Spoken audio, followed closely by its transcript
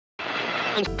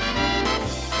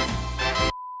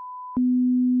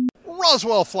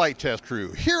Roswell Flight Test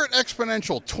Crew here at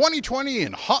Exponential 2020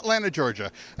 in Hotlanta,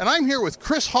 Georgia. And I'm here with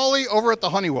Chris Hawley over at the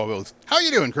Honeywell booth. How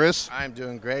you doing, Chris? I'm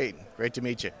doing great. Great to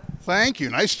meet you. Thank you.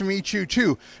 Nice to meet you,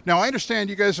 too. Now, I understand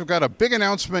you guys have got a big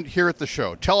announcement here at the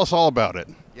show. Tell us all about it.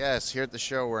 Yes, here at the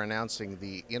show we're announcing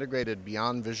the Integrated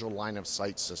Beyond Visual Line of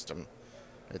Sight system.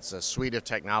 It's a suite of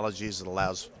technologies that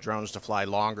allows drones to fly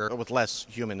longer with less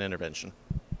human intervention.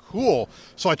 Cool.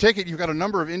 So I take it you've got a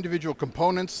number of individual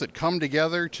components that come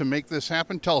together to make this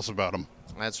happen. Tell us about them.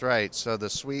 That's right. So the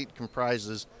suite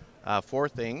comprises four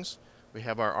things. We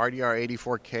have our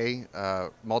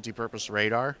RDR84K multi-purpose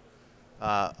radar,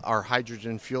 our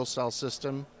hydrogen fuel cell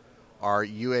system, our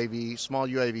small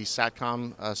UAV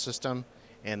Satcom system,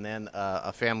 and then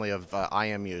a family of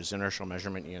IMUs, inertial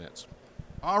measurement units.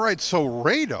 All right, so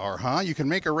radar, huh? You can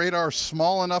make a radar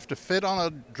small enough to fit on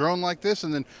a drone like this,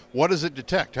 and then what does it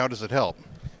detect? How does it help?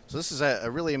 So this is a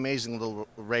really amazing little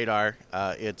radar.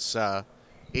 It's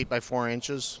 8 by 4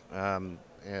 inches.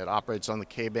 It operates on the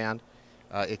K-band.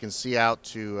 It can see out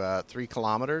to 3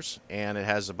 kilometers, and it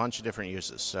has a bunch of different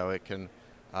uses. So it can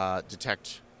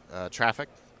detect traffic.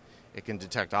 It can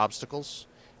detect obstacles.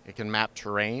 It can map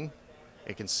terrain.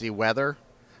 It can see weather.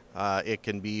 It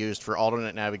can be used for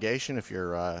alternate navigation if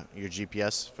your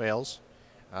GPS fails.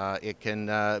 It can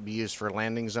be used for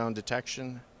landing zone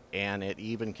detection, and it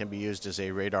even can be used as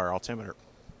a radar altimeter.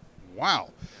 Wow.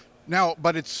 Now,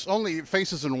 but it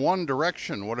faces in one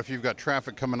direction. What if you've got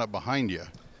traffic coming up behind you?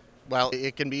 Well,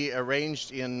 it can be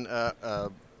arranged in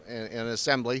an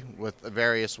assembly with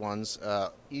various ones.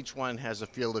 Each one has a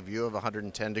field of view of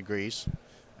 110 degrees,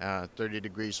 30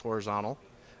 degrees horizontal.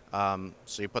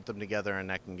 So you put them together and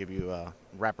that can give you a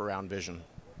wraparound vision.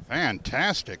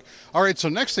 Fantastic. All right, so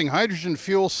next thing, hydrogen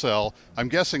fuel cell. I'm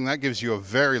guessing that gives you a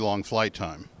very long flight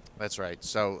time. That's right.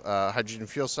 So hydrogen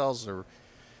fuel cells are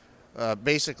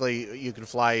basically you can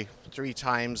fly 3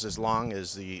 times as long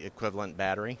as the equivalent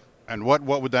battery. And what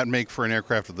would that make for an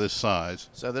aircraft of this size?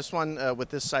 So this one with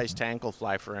this size tank will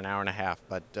fly for an hour and a half,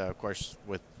 but of course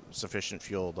with sufficient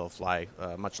fuel they'll fly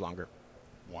much longer.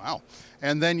 Wow.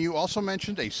 And then you also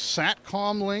mentioned a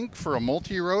Satcom link for a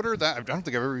multi-rotor. I don't think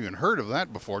I've ever even heard of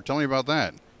that before. Tell me about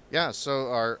that. Yeah, so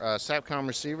our Satcom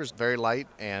receiver is very light,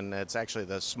 and it's actually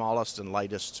the smallest and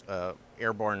lightest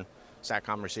airborne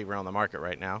Satcom receiver on the market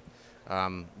right now.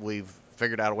 We've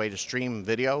figured out a way to stream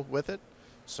video with it,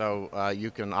 so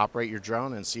you can operate your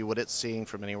drone and see what it's seeing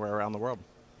from anywhere around the world.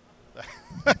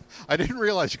 I didn't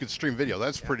realize you could stream video.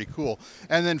 That's pretty cool.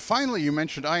 And then finally, you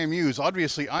mentioned IMUs.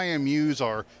 Obviously, IMUs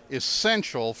are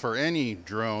essential for any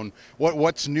drone.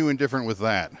 What's new and different with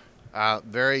that?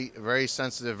 Very, very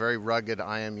sensitive, very rugged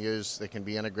IMUs. They can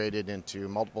be integrated into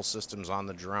multiple systems on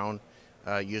the drone,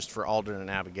 used for alternate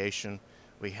navigation.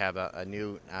 We have a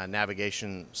new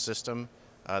navigation system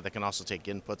that can also take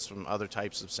inputs from other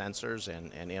types of sensors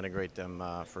and integrate them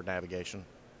for navigation.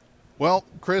 Well,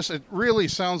 Chris, it really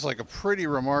sounds like a pretty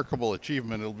remarkable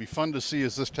achievement. It'll be fun to see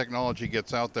as this technology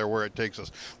gets out there where it takes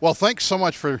us. Well, thanks so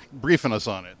much for briefing us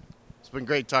on it. It's been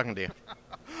great talking to you.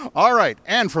 All right,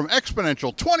 and from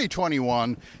Exponential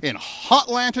 2021 in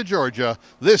Hotlanta, Georgia,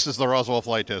 this is the Roswell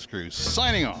Flight Test Crew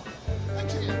signing off.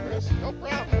 Thanks again, Chris. No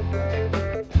problem.